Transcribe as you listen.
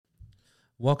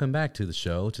Welcome back to the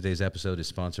show. Today's episode is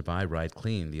sponsored by Ride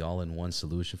Clean, the all-in-one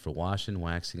solution for washing,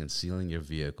 waxing, and sealing your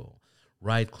vehicle.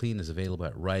 Ride Clean is available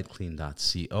at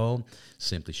rideclean.co.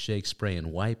 Simply shake, spray,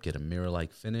 and wipe. Get a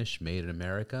mirror-like finish made in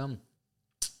America.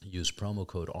 Use promo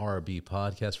code RB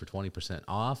Podcast for 20%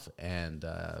 off and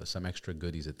some extra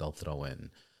goodies that they'll throw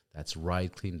in. That's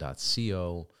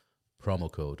rideclean.co,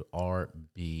 promo code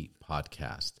RB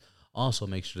Podcast. Also,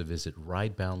 make sure to visit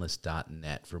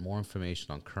rideboundless.net for more information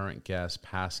on current guests,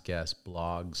 past guests,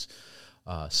 blogs,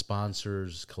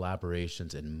 sponsors,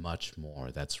 collaborations, and much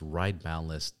more. That's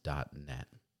rideboundless.net.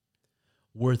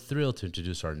 We're thrilled to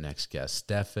introduce our next guest,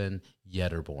 Stefan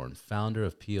Ytterborn, founder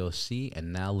of POC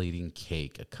and now leading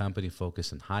Cake, a company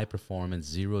focused on high-performance,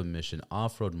 zero-emission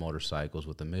off-road motorcycles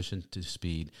with a mission to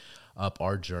speed up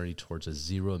our journey towards a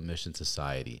zero-emission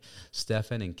society.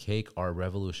 Stefan and Cake are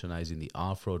revolutionizing the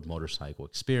off-road motorcycle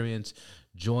experience.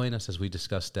 Join us as we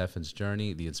discuss Stefan's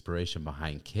journey, the inspiration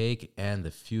behind Cake, and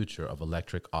the future of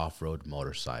electric off-road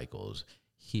motorcycles.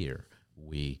 Here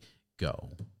we go.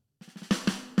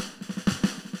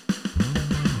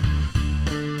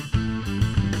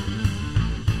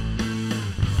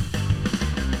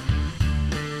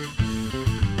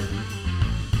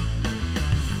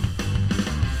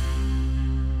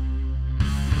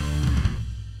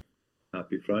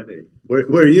 Happy Friday. Where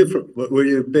are you from? Where are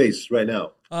you based right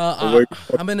now?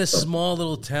 I'm in a small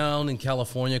little town in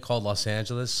California called Los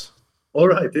Angeles. All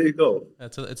right, there you go.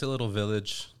 It's a little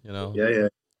village, Yeah.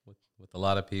 with a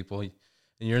lot of people. And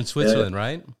you're in Switzerland,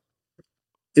 right?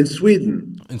 In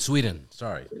Sweden. In Sweden,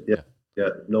 sorry. Yeah,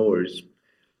 no worries.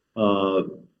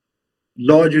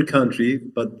 Larger country,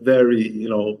 but very,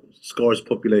 scarce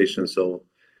population. So,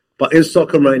 but in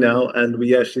Stockholm right now, and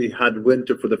we actually had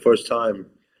winter for the first time,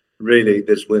 really,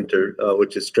 this winter,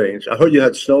 which is strange. I heard you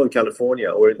had snow in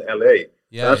California or in LA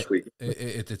last week.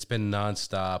 It's been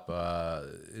nonstop.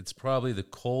 It's probably the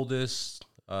coldest,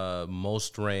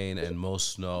 most rain, and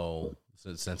most snow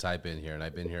since I've been here, and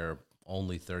I've been here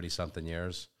only 30-something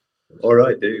years. All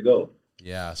right, there you go.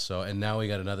 Yeah, and now we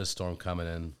got another storm coming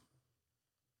in.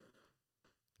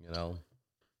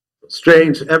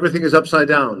 Strange. Everything is upside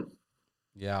down.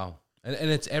 Yeah. And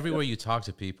it's everywhere you talk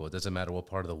to people. It doesn't matter what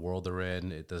part of the world they're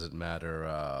in. It doesn't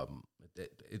matter.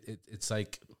 It's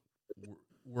like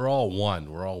we're all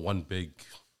one. We're all one big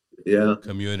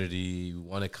community,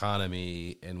 one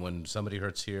economy. And when somebody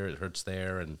hurts here, it hurts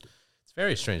there. And it's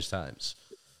very strange times.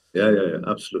 Yeah,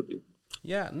 absolutely.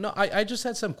 Yeah, no, I just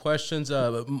had some questions.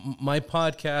 My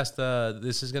podcast,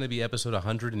 this is going to be episode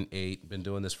 108. Been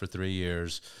doing this for 3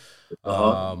 years.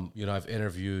 I've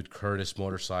interviewed Curtis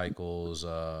motorcycles,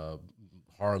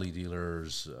 Harley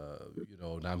dealers,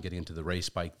 now I'm getting into the race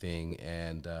bike thing.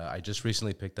 And I just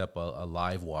recently picked up a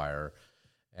live wire,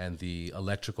 and the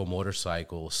electrical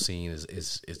motorcycle scene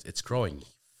it's growing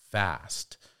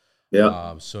fast.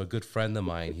 Yeah. So a good friend of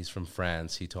mine, he's from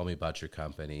France. He told me about your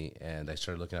company, and I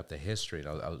started looking up the history.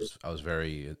 And I was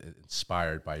very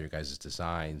inspired by your guys'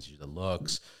 designs, the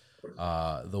looks.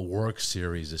 The work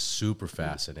series is super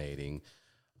fascinating.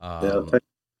 So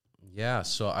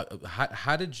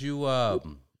how did you?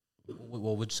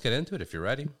 We'll just get into it if you're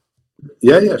ready.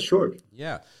 Yeah, sure.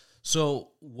 Yeah. So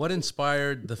what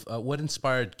inspired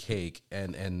Cake,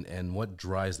 and what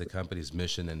drives the company's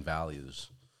mission and values?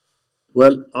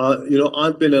 Well,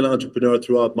 I've been an entrepreneur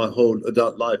throughout my whole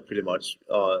adult life, pretty much.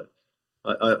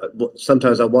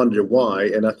 Sometimes I wonder why,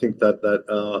 and I think that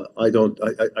I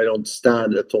don't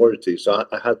stand authority, so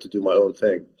I had to do my own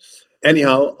thing.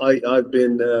 Anyhow, I've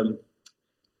been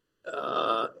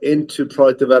into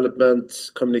product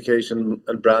development, communication,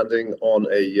 and branding on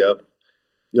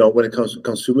when it comes to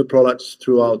consumer products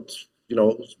throughout,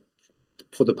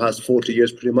 for the past 40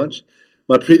 years, pretty much.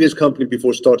 My previous company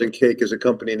before starting Cake is a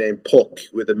company named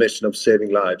POC with a mission of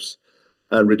saving lives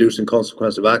and reducing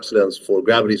consequence of accidents for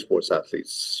gravity sports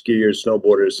athletes, skiers,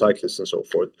 snowboarders, cyclists, and so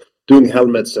forth, doing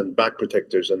helmets and back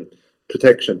protectors and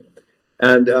protection.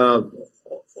 And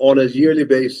on a yearly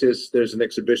basis, there's an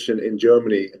exhibition in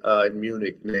Germany, in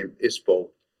Munich, named ISPO.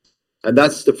 And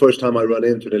that's the first time I run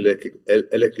into an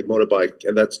electric motorbike,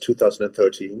 and that's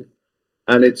 2013.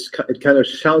 And it kind of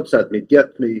shouts at me,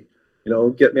 get me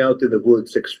out in the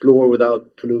woods, explore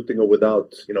without polluting or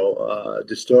without,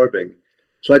 disturbing.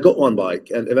 So I got one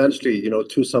bike, and eventually,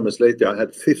 2 summers later, I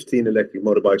had 15 electric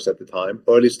motorbikes at the time,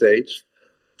 early stage,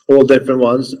 all different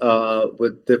ones,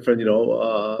 with different,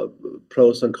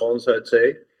 pros and cons, I'd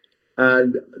say.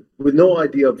 And with no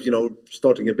idea of,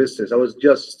 starting a business, I was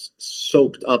just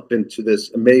soaked up into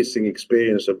this amazing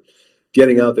experience of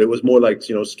getting out there. It was more like,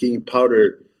 skiing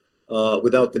powder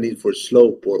without the need for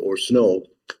slope or snow.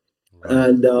 Right.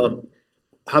 And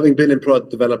having been in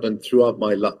product development throughout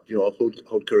my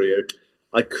whole career,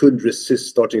 I couldn't resist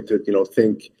starting to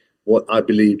think what I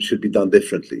believe should be done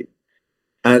differently.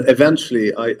 And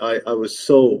eventually, I was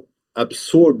so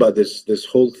absorbed by this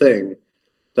whole thing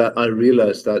that I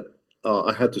realized that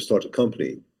I had to start a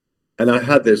company, and I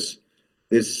had this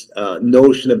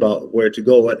notion about where to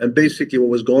go, and basically what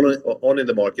was going on in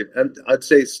the market, and I'd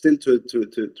say still to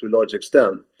a large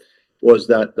extent, was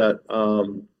that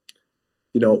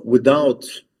without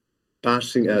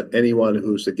bashing at anyone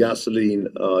who's a gasoline,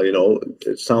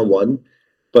 someone,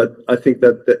 but I think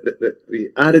that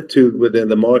the attitude within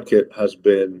the market has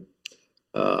been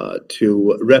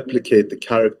to replicate the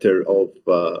character of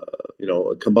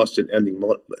a combustion engine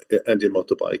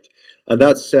motorbike. And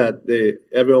that said,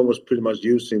 everyone was pretty much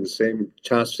using the same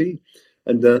chassis,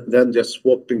 and then just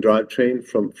swapping drivetrain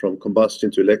from combustion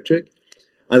to electric.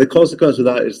 And the consequence of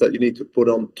that is that you need to put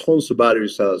on tons of battery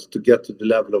cells to get to the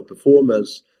level of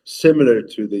performance similar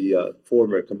to the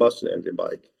former combustion engine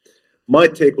bike. My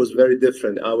take was very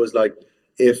different. I was like,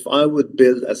 if I would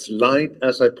build as light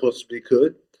as I possibly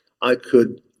could, I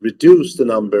could reduce the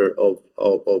number of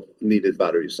needed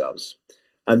battery cells.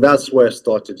 And that's where I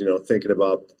started, thinking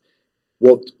about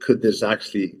what could this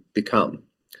actually become.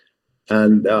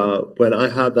 And when I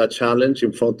had that challenge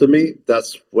in front of me,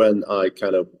 that's when I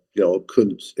kind of,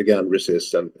 couldn't again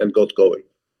resist and got going.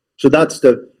 So that's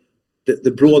the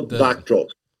broad backdrop.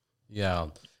 Yeah.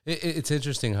 It's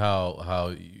interesting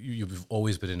how you've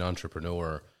always been an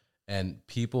entrepreneur, and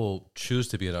people choose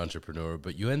to be an entrepreneur,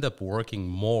 but you end up working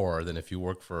more than if you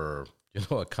work for,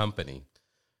 a company,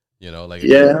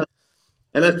 Yeah.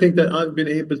 And I think that I've been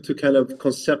able to kind of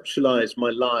conceptualize my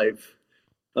life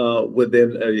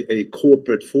within a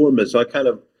corporate format. So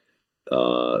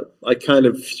I kind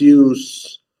of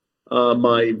fuse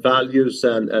my values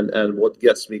and what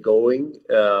gets me going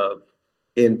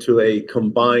into a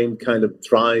combined kind of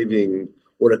driving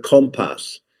or a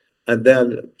compass. And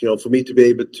then, for me to be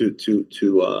able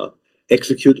to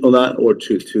execute on that or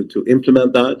to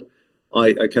implement that,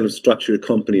 I kind of structure a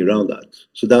company around that.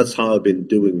 So that's how I've been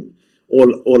doing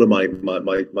all of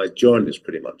my journeys,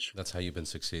 pretty much. That's how you've been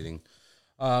succeeding.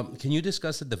 Can you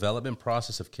discuss the development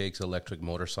process of CAKE's electric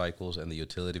motorcycles and the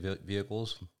utility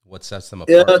vehicles? What sets them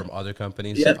apart from other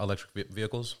companies' electric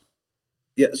vehicles?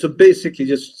 Yeah, so basically,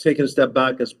 just taking a step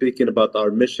back and speaking about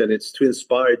our mission, it's to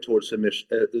inspire towards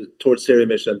zero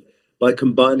emission by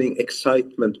combining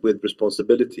excitement with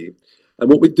responsibility. And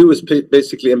what we do is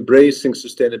basically embracing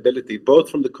sustainability, both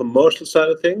from the commercial side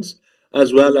of things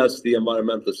as well as the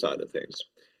environmental side of things.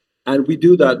 And we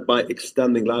do that by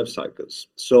extending life cycles.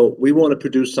 So we want to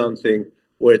produce something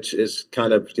which is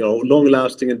kind of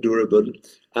long-lasting and durable.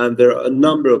 And there are a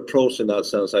number of pros in that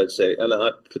sense, I'd say, and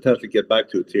I'll potentially get back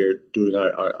to it here during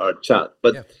our chat.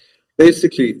 But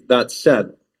basically, that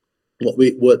said,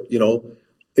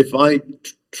 if I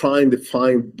try and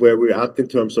define where we're at in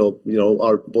terms of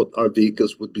what our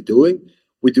vehicles would be doing,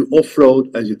 we do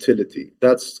off-road and utility.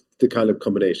 That's the kind of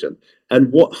combination.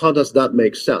 And how does that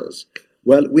make sense?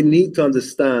 Well, we need to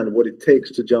understand what it takes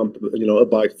to jump, a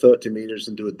bike 30 meters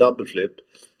and do a double flip,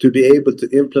 to be able to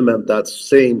implement that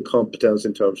same competence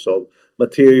in terms of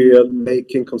material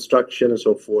making, construction, and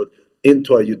so forth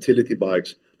into our utility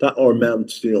bikes that are meant,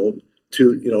 to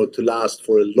last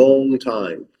for a long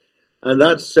time. And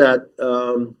that said,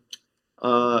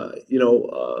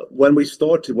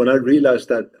 when I realized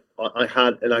that I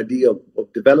had an idea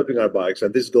of developing our bikes,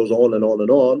 and this goes on and on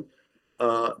and on.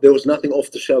 There was nothing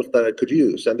off the shelf that I could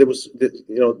use, and there was,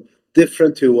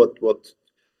 different to what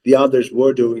the others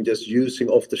were doing, just using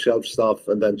off the shelf stuff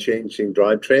and then changing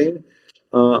drivetrain.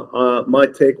 My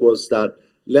take was that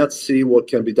let's see what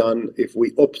can be done if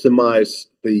we optimize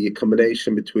the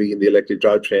combination between the electric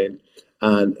drivetrain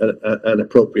and an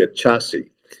appropriate chassis.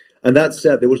 And that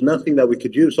said, there was nothing that we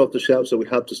could use off the shelf, so we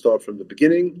had to start from the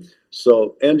beginning.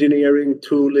 So engineering,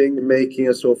 tooling, making,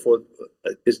 and so forth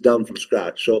is done from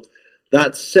scratch. So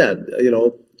that said,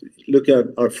 look at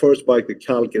our first bike, the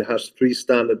Calc. It has 3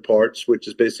 standard parts, which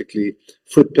is basically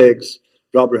foot pegs,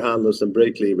 rubber handles, and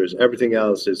brake levers. Everything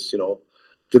else is,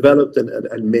 developed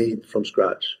and made from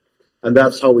scratch. And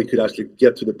that's how we could actually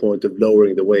get to the point of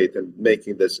lowering the weight and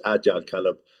making this agile kind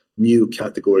of new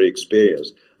category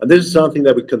experience. And this is something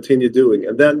that we continue doing.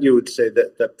 And then you would say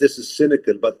that this is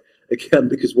cynical, but again,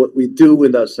 because what we do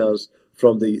in that sense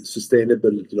from the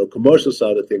sustainable, commercial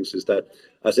side of things is that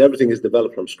as everything is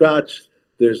developed from scratch,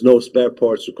 there's no spare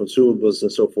parts or consumables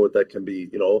and so forth that can be,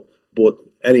 bought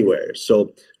anywhere.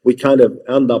 So we kind of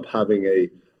end up having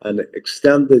an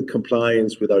extended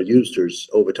compliance with our users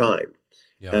over time.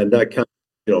 Yeah. And that kind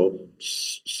of,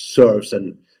 serves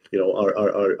and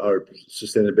our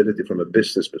sustainability from a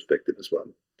business perspective as well.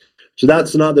 So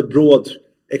that's another broad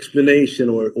explanation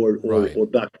or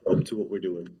background to what we're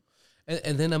doing.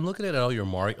 And then I'm looking at all your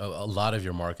a lot of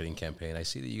your marketing campaign. I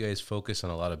see that you guys focus on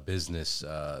a lot of business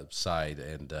side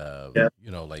and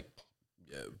like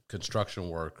construction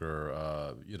work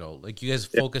or like you guys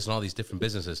focus on all these different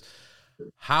businesses.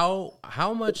 How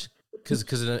much? Because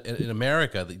in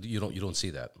America you don't see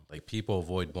that. Like people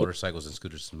avoid motorcycles and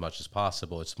scooters as much as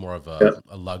possible. It's more of a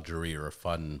luxury or a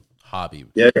fun hobby.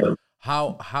 Yeah.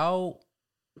 How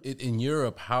in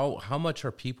Europe, how much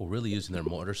are people really using their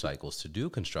motorcycles to do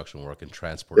construction work and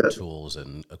transport tools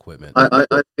and equipment? I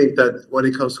think that when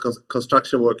it comes to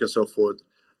construction work and so forth,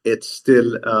 it's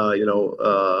still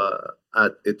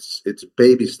at its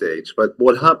baby stage. But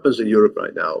what happens in Europe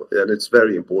right now, and it's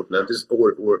very important, and this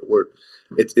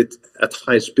it's at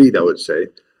high speed, I would say,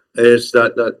 is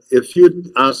that if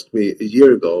you'd asked me a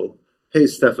year ago, hey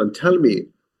Stefan, tell me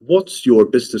what's your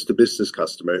business to business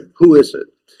customer, who is it?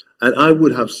 And I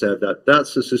would have said that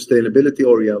that's a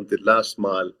sustainability-oriented last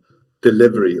mile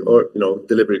delivery or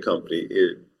delivery company.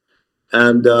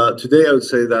 And today I would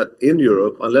say that in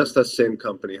Europe, unless that same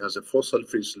company has a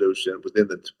fossil-free solution within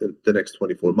the next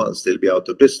 24 months, they'll be out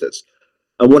of business.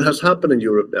 And what has happened in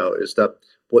Europe now is that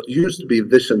what used to be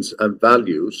visions and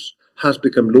values has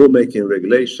become lawmaking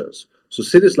regulations. So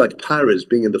cities like Paris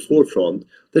being in the forefront,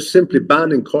 they're simply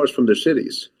banning cars from their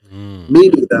cities.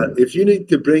 Meaning that if you need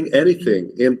to bring anything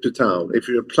into town, if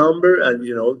you're a plumber and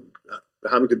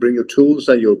having to bring your tools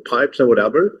and your pipes and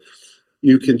whatever,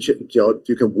 you can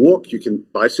you can walk, you can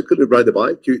bicycle, you ride a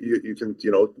bike, you can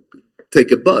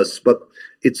take a bus, but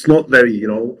it's not very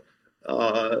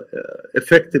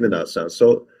effective in that sense.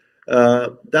 So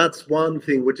that's one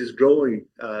thing which is growing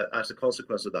as a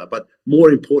consequence of that. But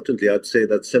more importantly, I'd say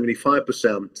that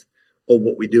 75% of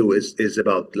what we do is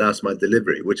about last mile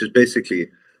delivery, which is basically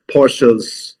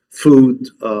parcels, food,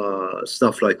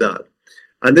 stuff like that.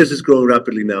 And this is growing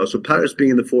rapidly now. So Paris being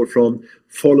in the forefront,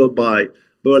 followed by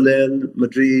Berlin,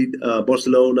 Madrid,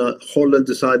 Barcelona. Holland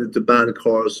decided to ban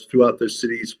cars throughout their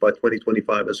cities by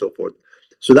 2025 and so forth.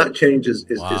 So that change is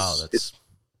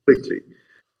quickly.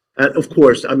 And of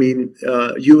course, I mean,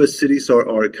 US cities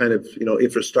are kind of,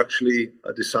 infrastructurally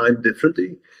designed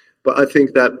differently. But I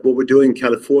think that what we're doing in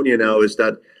California now is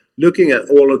that looking at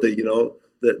all of the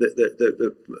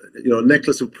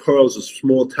necklace of pearls of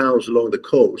small towns along the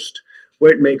coast,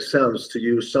 where it makes sense to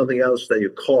use something else than your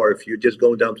car if you're just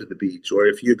going down to the beach, or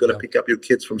if you're going to pick up your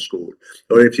kids from school,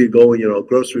 or if you're going,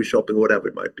 grocery shopping, whatever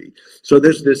it might be. So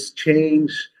there's this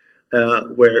change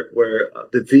where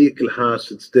the vehicle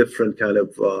has its different kind of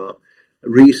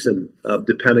reason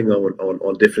depending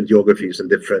on different geographies and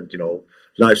different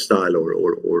lifestyle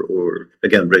or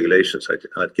again regulations,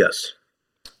 I'd guess.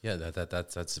 Yeah,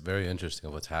 that's very interesting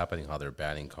of what's happening, how they're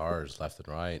banning cars left and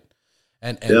right.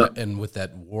 And with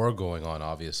that war going on,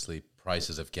 obviously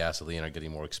prices of gasoline are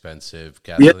getting more expensive.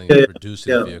 Gasoline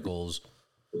producing vehicles.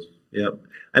 Yeah,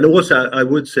 and also I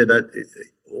would say that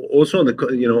also on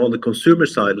the consumer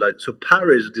side, like so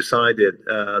Paris decided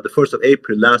the 1st of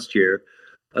April last year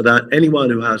that anyone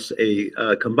who has a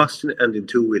combustion engine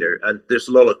two-wheeler, and there's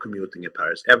a lot of commuting in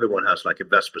Paris, everyone has like a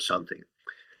Vespa something.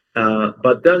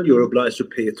 But then you're obliged to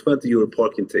pay a 20 euro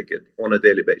parking ticket on a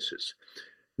daily basis.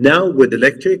 Now with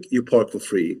electric, you park for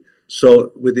free.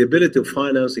 So with the ability of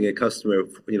financing a customer, at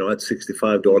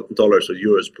 $65 or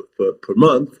euros per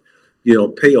month,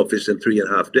 payoff is in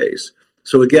 3.5 days.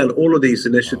 So again, all of these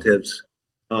initiatives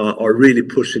are really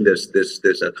pushing this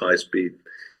at high speed.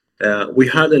 We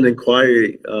had an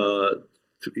inquiry.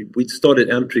 We started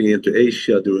entering into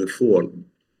Asia during fall.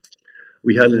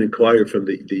 We had an inquiry from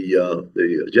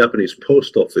the Japanese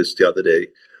post office the other day,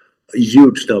 a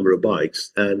huge number of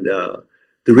bikes. And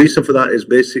the reason for that is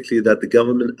basically that the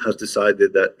government has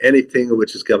decided that anything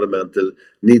which is governmental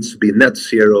needs to be net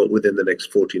zero within the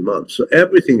next 14 months. So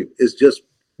everything is just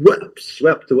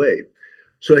swept away.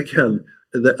 So again,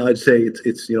 I'd say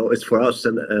it's for us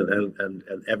and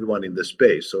everyone in the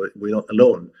space. So we're not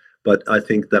alone. But I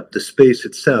think that the space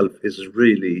itself is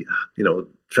really,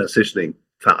 transitioning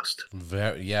fast.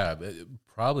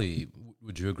 Probably.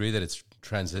 Would you agree that it's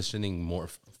transitioning more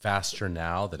faster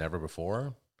now than ever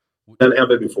before? Than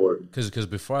ever before. Because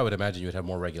before, I would imagine you would have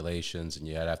more regulations and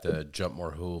you'd have to jump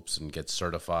more hoops and get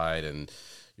certified, and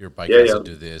your bike has to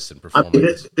do this and perform.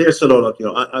 There's a lot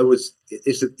of,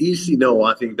 is it easy? No,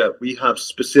 I think that we have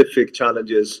specific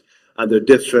challenges and there are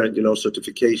different,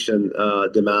 certification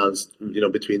demands,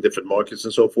 between different markets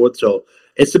and so forth. So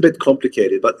it's a bit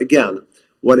complicated. But again,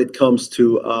 when it comes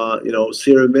to,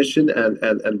 zero emission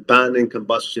and banning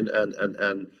combustion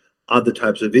and other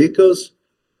types of vehicles,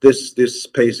 this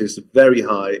pace is very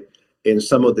high in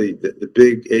some of the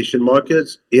big Asian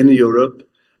markets, in Europe,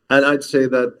 and I'd say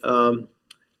that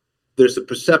there's a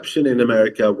perception in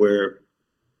America where,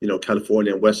 you know,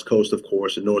 California and West Coast, of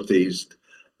course, and Northeast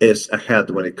is ahead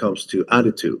when it comes to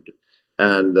attitude.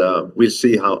 And we'll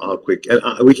see how quick.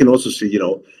 And we can also see, you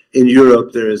know, in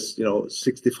Europe, there is, you know,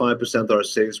 65% of our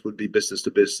sales would be business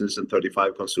to business and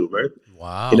 35 consumer.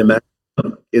 Wow. In America,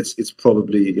 it's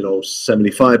probably, you know,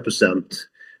 75%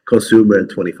 consumer and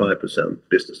 25%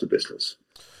 business to business.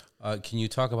 Can you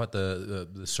talk about the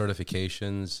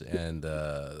certifications and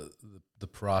the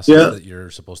process that you're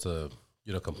supposed to,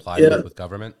 you know, comply with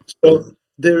government? So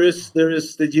there is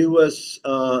the US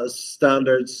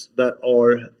standards that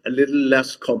are a little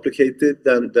less complicated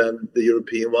than the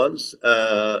European ones,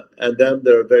 and then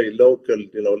there are very local,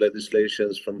 you know,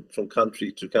 legislations from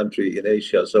country to country in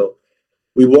Asia. So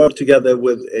we work together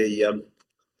with a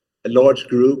large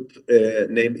group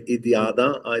named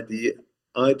IDIADA,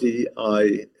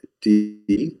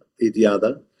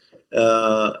 IDIADA.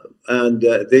 And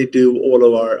they do all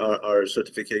of our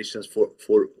certifications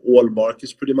for all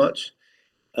markets pretty much.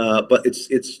 But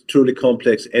it's truly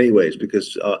complex anyways,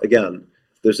 because again,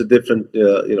 there's a different,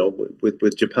 you know,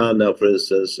 with Japan now, for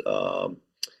instance,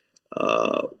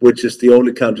 which is the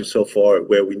only country so far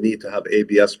where we need to have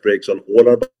ABS brakes on all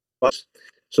our bikes.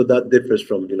 So that differs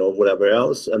from, you know, whatever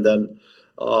else. And then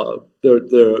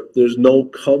there's no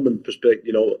common perspective,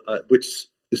 you know, which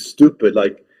is stupid.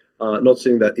 Like, not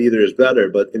saying that either is better,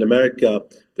 but in America,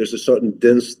 there's a certain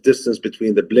distance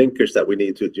between the blinkers that we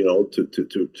need to, you know, to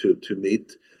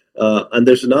meet. And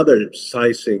there's another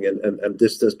sizing and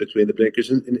distance between the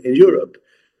blinkers in Europe.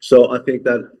 So I think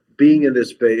that being in this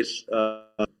space,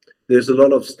 there's a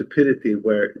lot of stupidity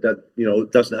where that, you know,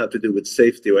 doesn't have to do with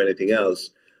safety or anything else,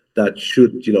 that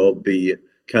should, you know, be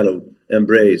kind of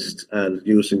embraced and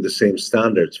using the same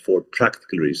standards for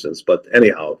practical reasons. But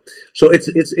anyhow, so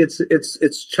it's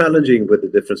challenging with the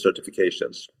different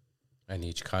certifications. And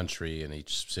each country and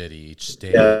each city, each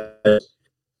state.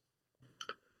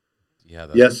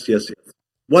 Yes.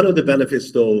 One of the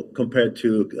benefits, though, compared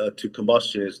to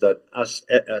combustion, is that as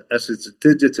it's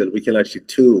digital, we can actually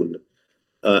tune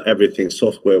everything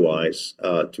software-wise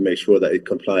to make sure that it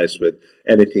complies with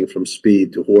anything from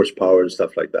speed to horsepower and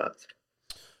stuff like that.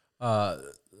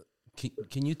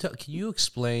 Can you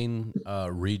explain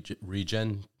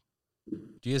regen?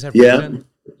 Do you guys have regen?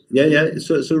 Yeah.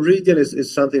 So regen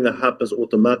is something that happens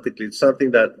automatically. It's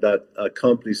something that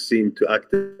companies seem to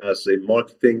act as a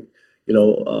marketing, you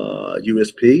know,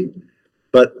 USP,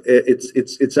 but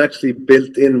it's actually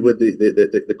built in with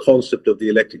the concept of the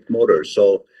electric motor.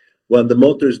 So when the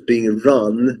motor is being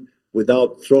run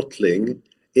without throttling,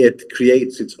 it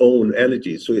creates its own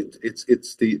energy. So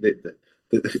it's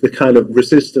the kind of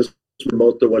resistance to the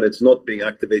motor when it's not being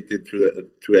activated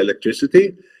through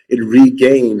electricity. It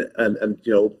regain and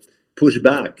you know, push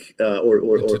back or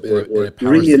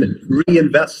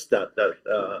reinvest that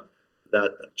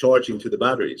charging to the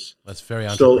batteries. That's very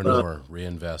entrepreneur.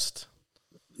 Reinvest.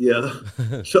 Yeah.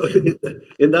 So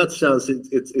in that sense,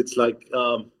 it's like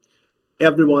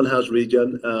everyone has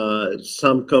regen.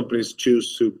 Some companies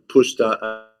choose to push that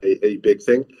a big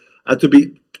thing. And to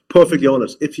be perfectly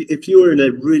honest, if you are in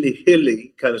a really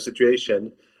hilly kind of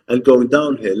situation and going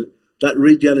downhill, that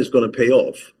regen is going to pay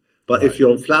off. But if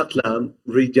you're on flat land,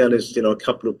 regen is, you know, a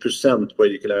couple of percent where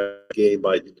you can gain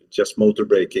by just motor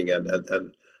braking and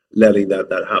letting that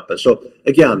happen. So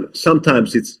again,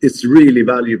 sometimes it's really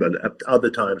valuable. At other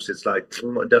times, it's like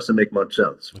it doesn't make much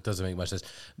sense. It doesn't make much sense.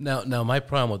 Now, my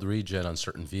problem with regen on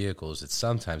certain vehicles,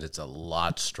 sometimes it's a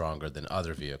lot stronger than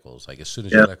other vehicles. Like as soon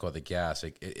as you let go of the gas,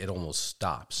 it almost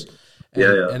stops.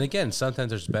 And again, sometimes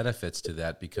there's benefits to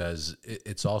that because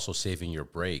it's also saving your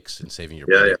brakes and saving your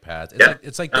brake pads.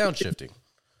 It's like downshifting.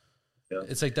 Yeah.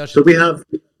 It's like downshifting. So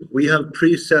we have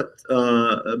preset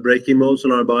braking modes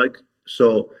on our bike.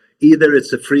 So either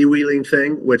it's a freewheeling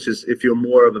thing, which is if you're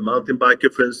more of a mountain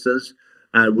biker, for instance,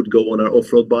 and would go on our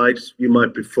off-road bikes, you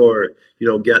might prefer, you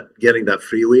know, getting that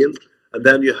freewheel. And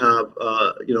then you have,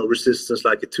 you know, resistance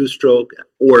like a 2-stroke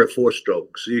or a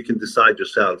 4-stroke. So you can decide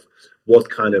yourself what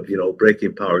kind of, you know,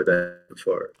 braking power that you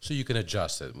prefer. So you can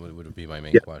adjust it, would be my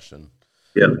main question.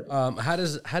 Yeah. How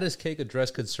does Cake address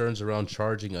concerns around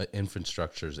charging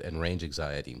infrastructures and range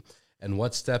anxiety? And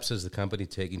what steps is the company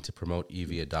taking to promote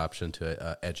EV adoption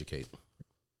to educate?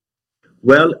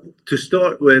 Well, to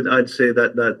start with, I'd say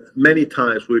that many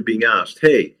times we're being asked,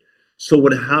 hey, so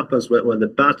what happens when the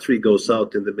battery goes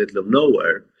out in the middle of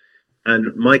nowhere?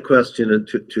 And my question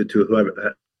to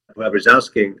whoever is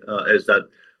asking is that,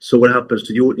 so what happens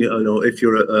to you, you know, if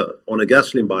you're on a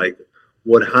gasoline bike,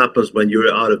 what happens when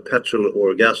you're out of petrol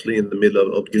or gasoline in the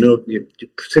middle of you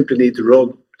simply need to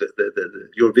roll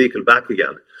your vehicle back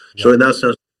again. Yeah. So in that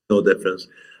sense, no difference.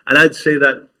 And I'd say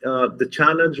that the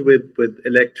challenge with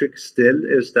electric still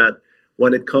is that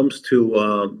when it comes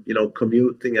to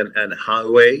commuting and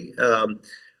highway,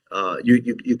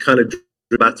 you kind of drain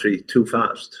the battery too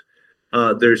fast.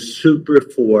 There's super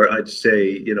for, I'd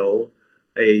say,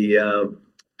 a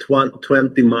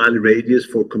 20-mile radius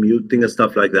for commuting and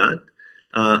stuff like that.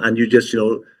 And you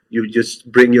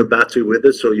just bring your battery with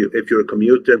it. So if you're a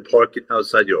commuter and park it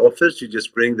outside your office, you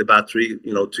just bring the battery,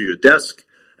 to your desk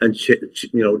and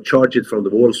charge it from the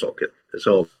wall socket.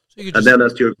 So and then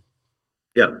as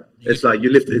it's like you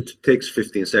lift it. It takes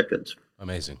 15 seconds.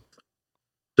 Amazing.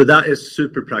 So that is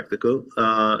super practical.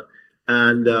 But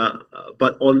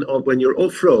when you're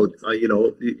off road,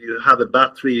 you have a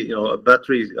battery. A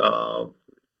battery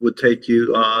would take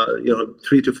you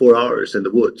 3 to 4 hours in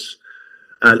the woods.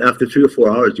 And after 3 or 4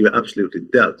 hours, you're absolutely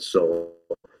dead. So,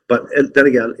 but then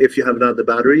again, if you have another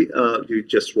battery, you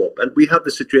just swap. And we have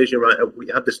the situation we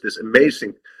have this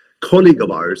amazing colleague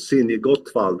of ours, Cindy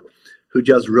Gottwald, who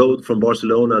just rode from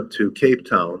Barcelona to Cape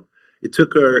Town. It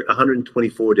took her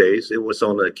 124 days. It was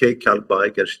on a K-Calc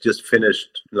bike, and she just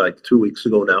finished like 2 weeks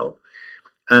ago now.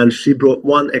 And she brought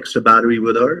one extra battery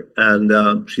with her,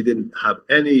 and she didn't have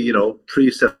any,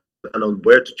 preset on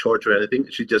where to charge or anything.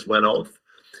 She just went off.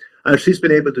 And she's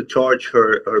been able to charge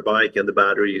her bike and the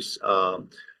batteries,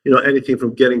 anything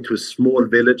from getting to a small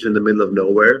village in the middle of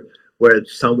nowhere where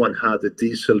someone had a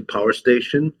diesel power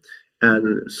station,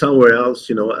 and somewhere else,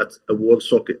 at a wall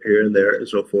socket here and there and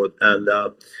so forth. And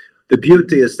the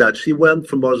beauty is that she went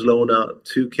from Barcelona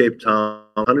to Cape Town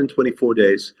 124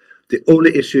 days. The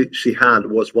only issue she had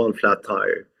was one flat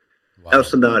tire. Wow.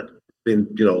 Else than that,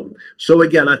 So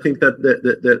again, I think that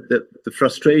the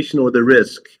frustration or the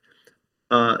risk,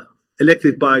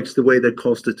 electric bikes, the way they're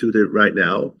constituted right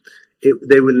now,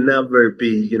 they will never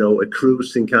be, a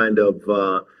cruising kind of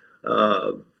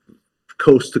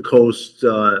coast to coast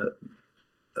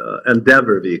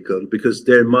endeavor vehicle, because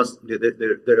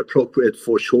they're appropriate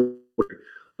for short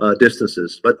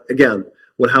distances. But again,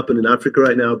 what happened in Africa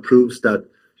right now proves that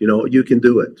you can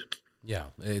do it. Yeah,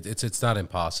 it's not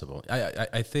impossible.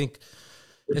 I think,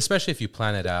 especially if you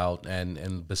plan it out,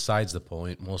 and besides the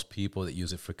point, most people that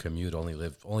use it for commute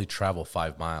only travel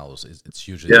 5 miles. It's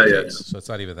usually the case. So it's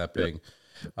not even that big.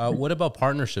 What about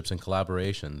partnerships and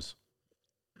collaborations?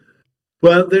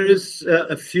 Well, there is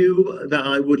a few that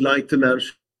I would like to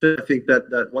mention. I think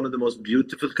that one of the most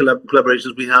beautiful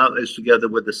collaborations we have is together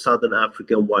with the Southern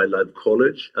African Wildlife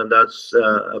College, and that's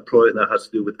a project that has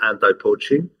to do with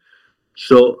anti-poaching.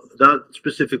 So that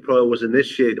specific project was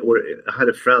initiated, or I had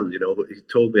a friend, he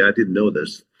told me, I didn't know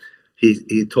this.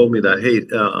 He told me that, hey,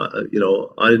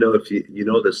 I don't know if you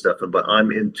know this, Stefan, but I'm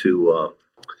an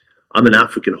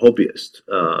African hobbyist,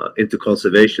 into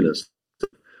conservationists.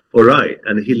 All right.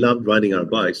 And he loved riding our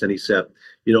bikes. And he said,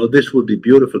 this would be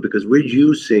beautiful because we're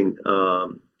using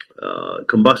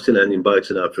combustion engine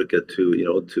bikes in Africa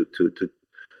to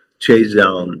chase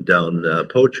down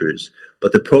poachers.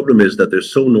 But the problem is that they're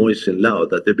so noisy and loud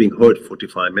that they're being heard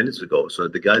 45 minutes ago. So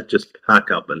the guys just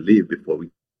pack up and leave before we.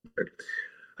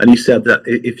 And he said that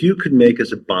if you could make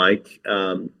us a bike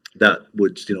that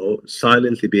would,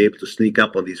 silently be able to sneak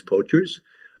up on these poachers,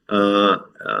 our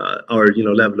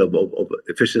level of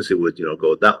efficiency would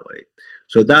go that way.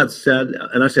 So that said,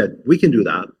 and I said we can do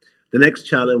that. The next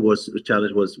challenge was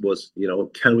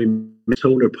can we make a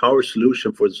solar power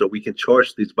solution so we can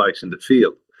charge these bikes in the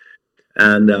field?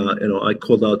 And I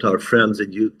called out our friends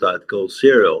in Utah at Goal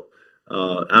Zero,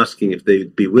 asking if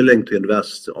they'd be willing to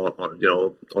invest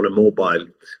on a mobile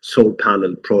solar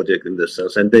panel project in this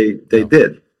sense, and they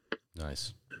did.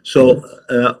 Nice. So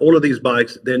all of these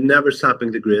bikes, they're never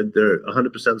sapping the grid. They're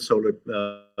 100% solar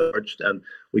charged, and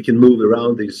we can move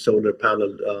around these solar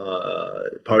panel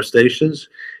power stations.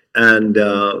 And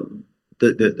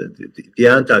the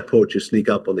anti-poachers sneak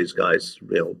up on these guys,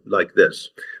 like this.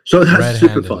 So that's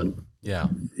super fun. Yeah.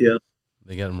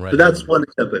 They get them red. So that's one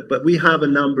example. But we have a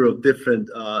number of different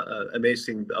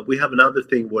amazing. We have another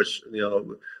thing which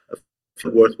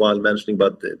worthwhile mentioning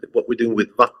about what we're doing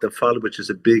with Vattenfall, which is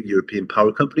a big European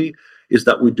power company, is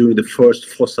that we're doing the first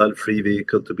fossil-free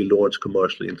vehicle to be launched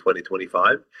commercially in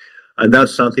 2025. And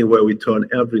that's something where we turn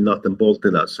every nut and bolt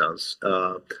in that sense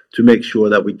to make sure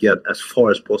that we get as far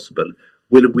as possible.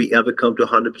 Will we ever come to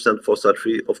 100%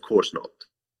 fossil-free? Of course not.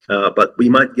 But we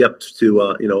might get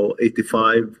to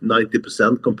 85,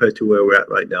 90% compared to where we're at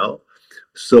right now.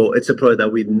 So it's a project that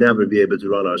we'd never be able to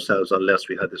run ourselves unless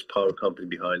we had this power company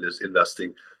behind us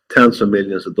investing tens of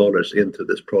millions of dollars into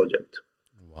this project.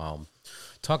 Wow.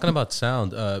 Talking about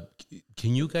sound,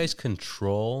 can you guys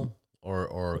control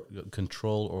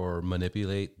or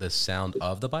manipulate the sound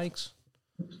of the bikes?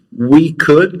 We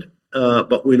could,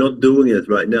 but we're not doing it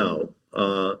right now.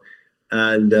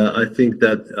 And I think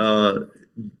that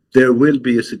there will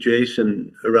be a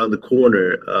situation around the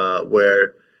corner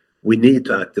where we need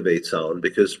to activate sound,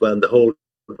 because when the whole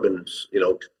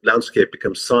landscape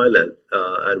becomes silent,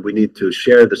 and we need to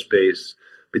share the space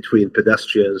between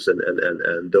pedestrians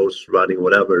and those riding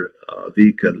whatever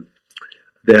vehicle,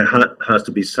 there has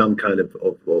to be some kind of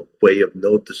way of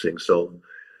noticing. So,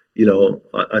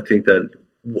 I think that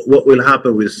what will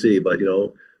happen, we'll see. But,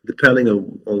 depending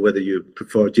on whether you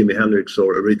prefer Jimi Hendrix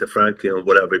or Aretha Franklin or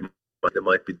whatever, there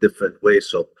might be different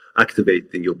ways of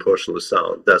activating your personal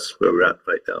sound. That's where we're at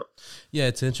right now. Yeah,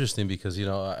 it's interesting because,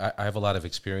 I have a lot of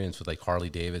experience with like Harley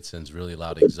Davidson's really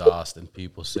loud exhaust, and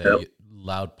people say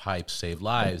loud pipes save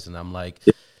lives. And I'm like,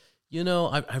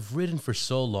 I've ridden for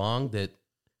so long that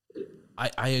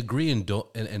I agree and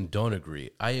don't agree.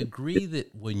 I agree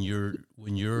that when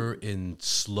you're in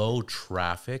slow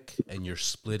traffic and you're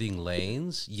splitting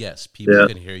lanes, yes, people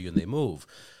can hear you and they move.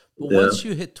 But once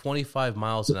you hit 25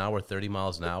 miles an hour, 30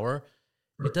 miles an hour,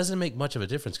 it doesn't make much of a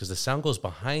difference because the sound goes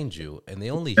behind you and they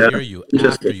only hear you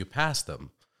after you pass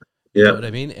them. You know what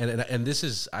I mean? And this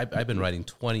is, I've been riding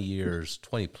 20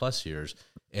 plus years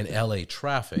in LA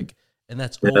traffic, and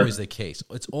that's always the case.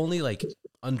 It's only like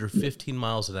under 15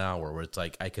 miles an hour where it's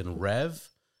like I can rev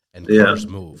and cars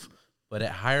move. But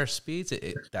at higher speeds,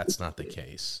 that's not the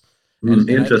case.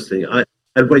 Interesting. I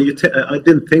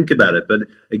didn't think about it, but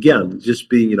again, just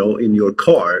being in your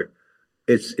car,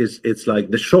 it's like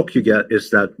the shock you get is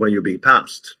that when you're being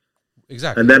passed.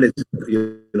 Exactly. And then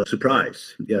it's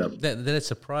surprise. Yeah. Then it's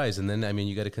surprise, and then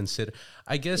you got to consider.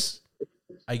 I guess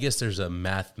there's a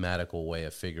mathematical way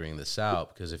of figuring this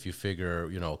out, because if you figure,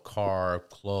 car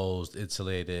closed,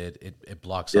 insulated, it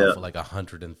blocks off like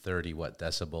 130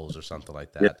 decibels or something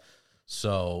like that. Yeah.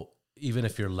 So even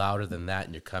if you're louder than that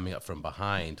and you're coming up from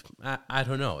behind, I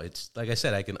don't know. It's like I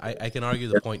said, I can argue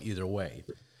the point either way.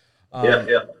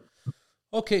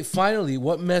 Okay, finally,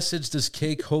 what message does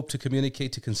Cake hope to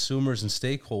communicate to consumers and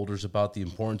stakeholders about the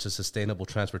importance of sustainable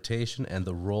transportation and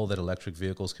the role that electric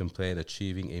vehicles can play in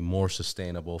achieving a more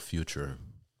sustainable future?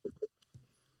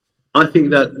 I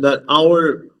think that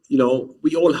our,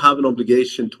 we all have an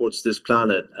obligation towards this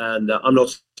planet, and I'm not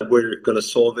saying we're going to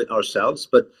solve it ourselves,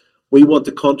 but we want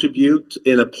to contribute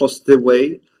in a positive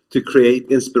way to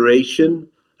create inspiration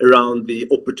around the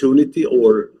opportunity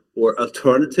or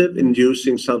alternative in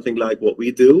using something like what we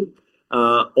do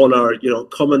on our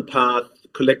common path,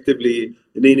 collectively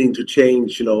needing to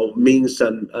change means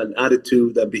and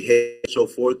attitude and behavior and so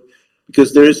forth,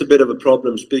 because there is a bit of a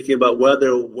problem speaking about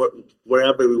wherever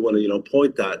we want to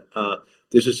point that.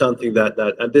 This is something that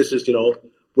and this is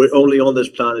we're only on this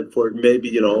planet for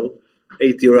maybe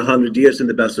 80 or 100 years in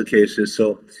the best of cases.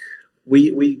 So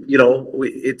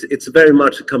it's very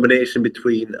much a combination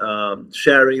between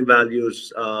sharing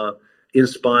values,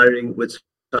 inspiring with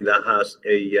something that has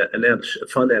a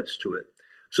fun edge to it.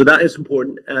 So that is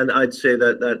important. And I'd say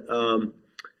that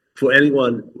for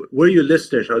anyone, where are your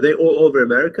listeners? Are they all over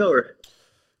America or?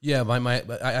 Yeah,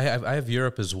 I have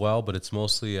Europe as well, but it's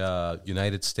mostly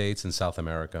United States and South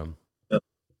America.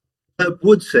 I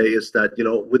would say is that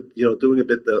with doing a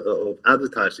bit of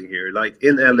advertising here, like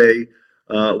in LA.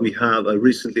 We have a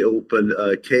recently opened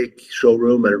Cake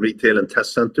showroom and a retail and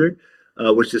test center,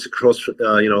 which is across,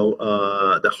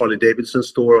 the Harley Davidson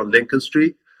store on Lincoln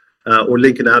Street, or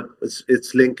Lincoln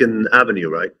it's Lincoln Avenue,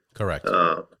 right? Correct.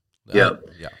 Yeah.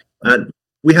 And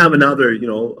we have another,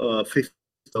 50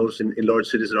 stores in large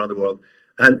cities around the world.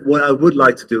 And what I would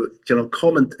like to do,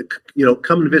 come and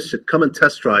visit, come and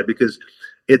test drive, because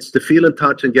it's the feel and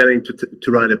touch and getting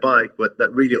to ride a bike, but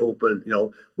that really open,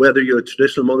 whether you're a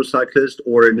traditional motorcyclist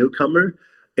or a newcomer,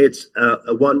 it's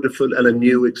a wonderful and a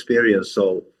new experience.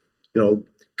 So,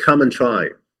 come and try.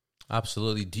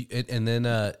 Absolutely. And then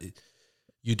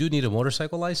you do need a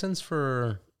motorcycle license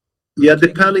for? Yeah,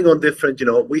 depending on different,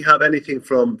 we have anything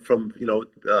from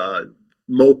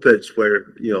mopeds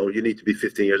where, you need to be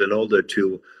 15 years and older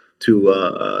to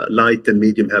light and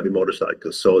medium heavy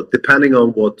motorcycles. So depending on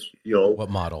what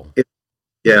model.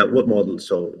 What model.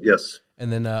 So yes.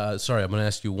 And then, sorry, I'm going to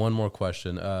ask you one more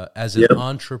question. As an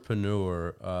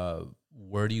entrepreneur,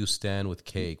 where do you stand with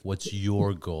Cake? What's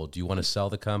your goal? Do you want to sell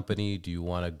the company? Do you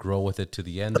want to grow with it to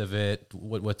the end of it?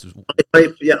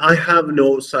 I have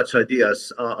no such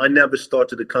ideas. I never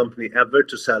started a company ever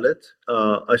to sell it.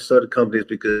 I started companies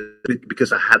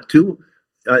because I had to.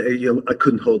 I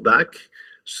couldn't hold back.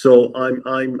 So I'm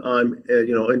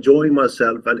enjoying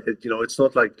myself, and it's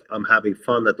not like I'm having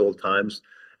fun at all times.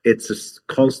 It's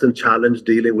a constant challenge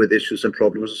dealing with issues and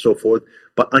problems and so forth.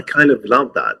 But I kind of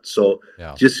love that. So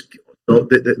Yeah. just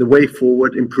the way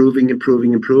forward, improving,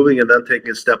 and then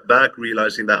taking a step back,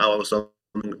 realizing that I was on,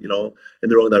 in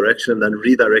the wrong direction, and then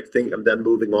redirecting, and then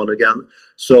moving on again.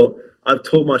 So I've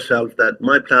told myself that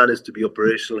my plan is to be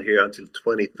operational here until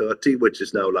 2030, which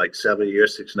is now like 7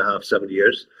 years, 6.5, 7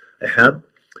 years ahead.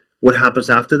 What happens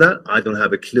after that? I don't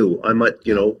have a clue. I might,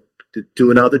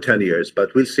 do another 10 years,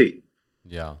 but we'll see.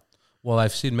 Yeah. Well,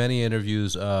 I've seen many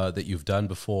interviews that you've done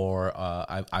before.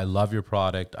 I love your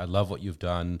product. I love what you've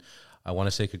done. I want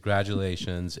to say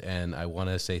congratulations, and I want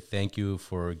to say thank you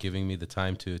for giving me the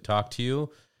time to talk to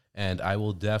you. And I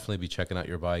will definitely be checking out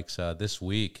your bikes this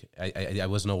week. I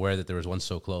wasn't aware that there was one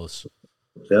so close.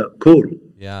 Yeah, cool.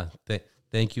 Yeah.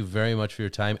 Thank you very much for your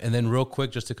time. And then real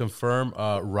quick, just to confirm,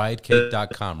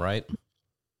 ridecake.com, right?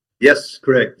 Yes,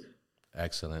 correct.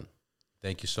 Excellent.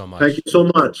 Thank you so much. Thank you so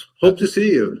much. Hope to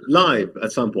see you live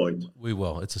at some point. We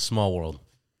will. It's a small world.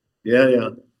 Yeah.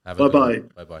 Have a good one.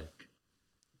 Bye-bye. Bye-bye.